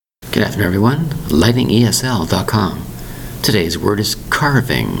Good afternoon, everyone. LightningESL.com. Today's word is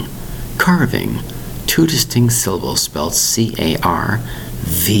carving. Carving. Two distinct syllables spelled C-A-R-V-I-N-G.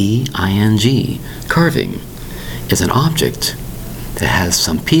 Carving is an object that has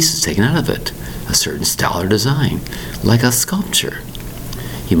some pieces taken out of it, a certain style or design, like a sculpture.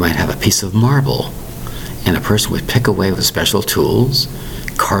 You might have a piece of marble, and a person would pick away with special tools,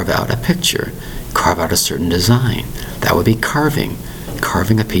 carve out a picture, carve out a certain design. That would be carving.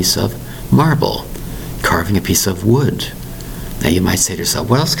 Carving a piece of marble, carving a piece of wood. Now you might say to yourself,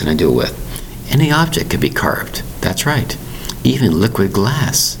 what else can I do it with? Any object can be carved. That's right. Even liquid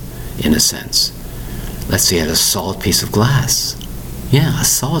glass, in a sense. Let's say you had a solid piece of glass. Yeah, a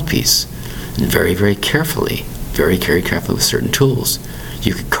solid piece. And very, very carefully with certain tools,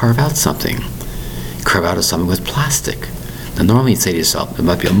 you could carve out something. Carve out something with plastic. Now normally you'd say to yourself, it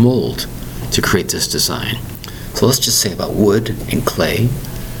might be a mold to create this design. So let's just say about wood and clay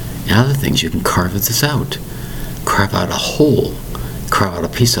and other things, you can carve this out. Carve out a hole, carve out a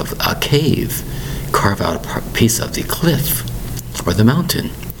piece of a cave, carve out a piece of the cliff or the mountain.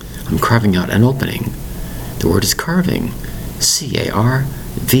 I'm carving out an opening. The word is carving, C-A-R-V-I-N-G.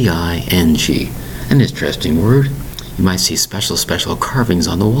 An interesting word. You might see special carvings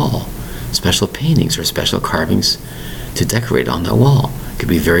on the wall, special paintings or special carvings to decorate on the wall. It could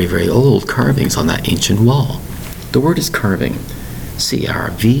be very, very old carvings on that ancient wall. The word is carving,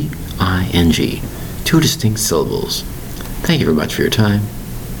 C-A-R-V-I-N-G, two distinct syllables. Thank you very much for your time.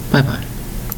 Bye-bye.